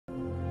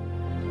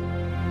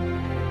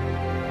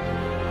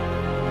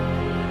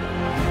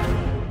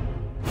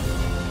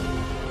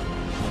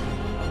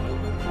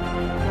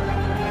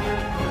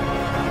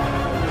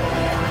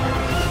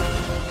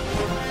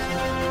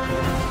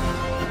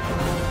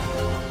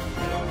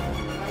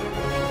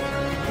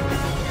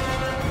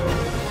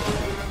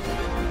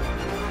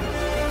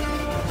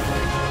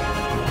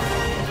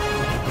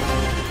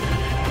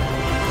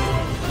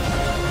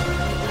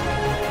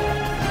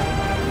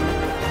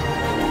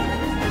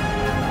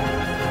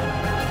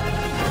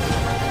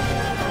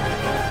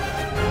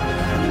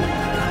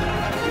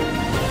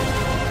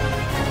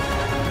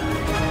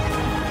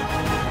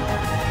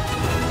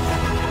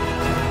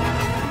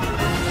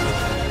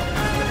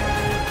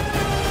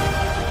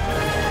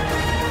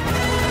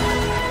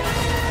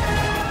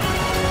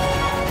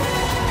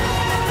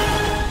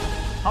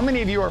How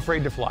many of you are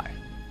afraid to fly?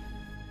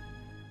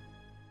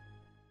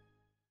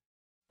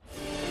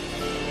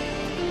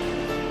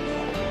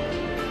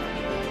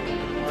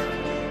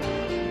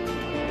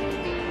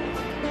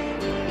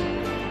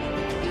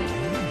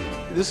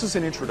 This is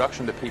an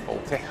introduction to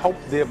people to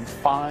help them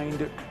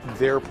find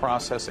their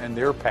process and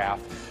their path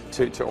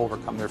to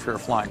overcome their fear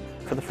of flying.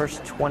 For the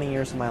first 20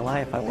 years of my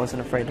life, I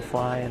wasn't afraid to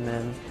fly, and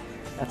then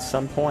at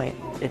some point,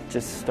 it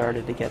just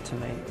started to get to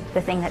me.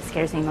 The thing that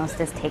scares me most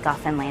is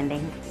takeoff and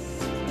landing.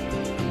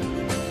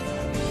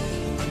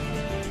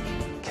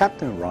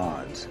 Capt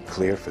Ron's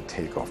Cleared for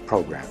Takeoff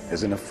program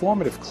is an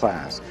informative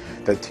class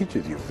that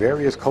teaches you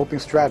various coping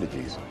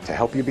strategies to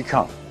help you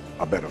become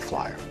a better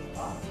flyer.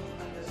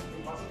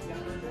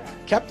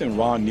 Capt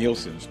Ron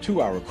Nielsen's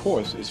 2-hour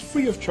course is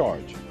free of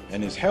charge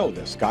and is held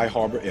at Sky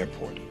Harbor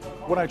Airport.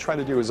 What I try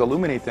to do is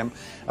illuminate them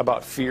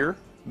about fear,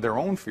 their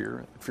own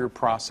fear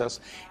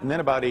process, and then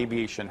about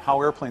aviation, how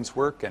airplanes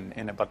work,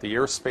 and about the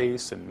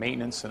airspace and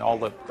maintenance and all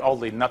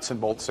the nuts and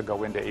bolts that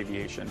go into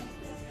aviation.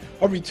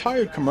 A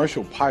retired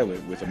commercial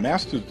pilot with a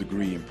master's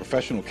degree in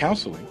professional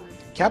counseling,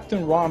 Capt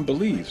Ron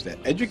believes that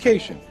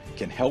education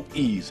can help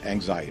ease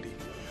anxiety.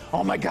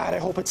 Oh my God, I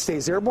hope it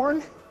stays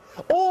airborne.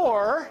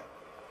 Or,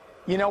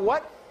 you know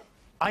what?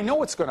 I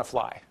know it's going to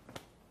fly,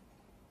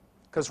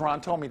 because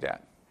Ron told me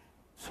that.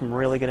 Some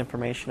really good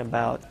information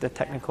about the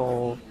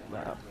technical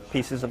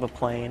pieces of a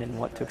plane and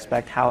what to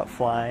expect, how it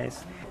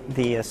flies,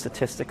 the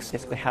statistics,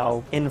 basically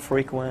how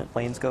infrequent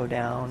planes go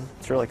down.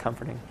 It's really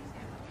comforting.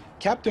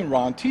 Capt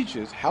Ron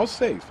teaches how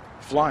safe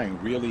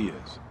flying really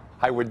is.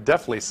 I would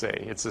definitely say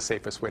it's the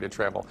safest way to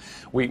travel.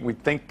 We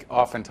think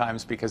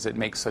oftentimes, because it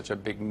makes such a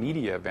big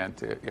media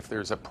event, if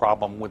there's a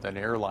problem with an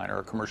airliner,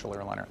 a commercial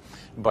airliner,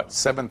 but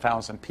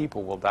 7,000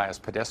 people will die as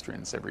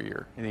pedestrians every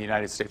year in the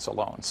United States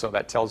alone, so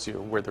that tells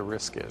you where the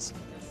risk is.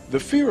 The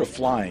fear of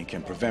flying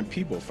can prevent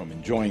people from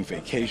enjoying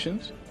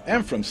vacations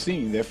and from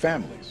seeing their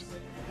families.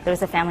 There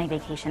was a family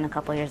vacation a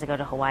couple years ago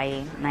to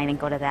Hawaii, and I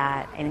didn't go to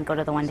that. I didn't go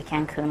to the one to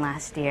Cancun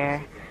last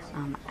year.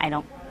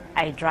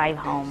 I drive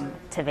home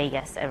to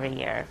Vegas every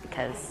year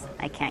because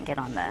I can't get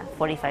on the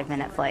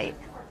 45-minute flight.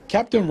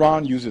 Capt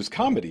Ron uses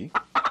comedy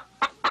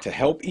to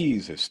help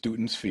ease his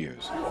students'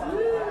 fears.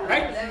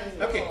 Right?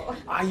 Okay.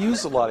 I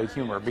use a lot of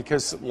humor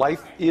because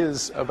life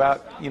is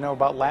about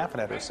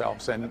laughing at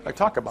ourselves, and I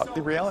talk about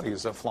the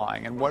realities of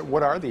flying and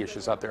what are the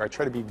issues out there. I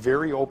try to be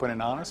very open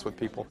and honest with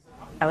people.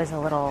 I was a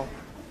little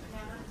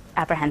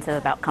apprehensive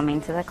about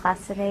coming to the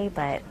class today,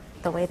 but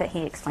the way that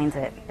he explains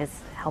it is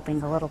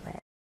helping a little bit.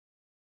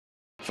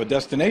 For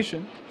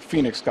Destination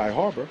Phoenix Sky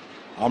Harbor,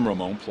 I'm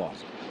Ramon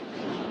Plaza.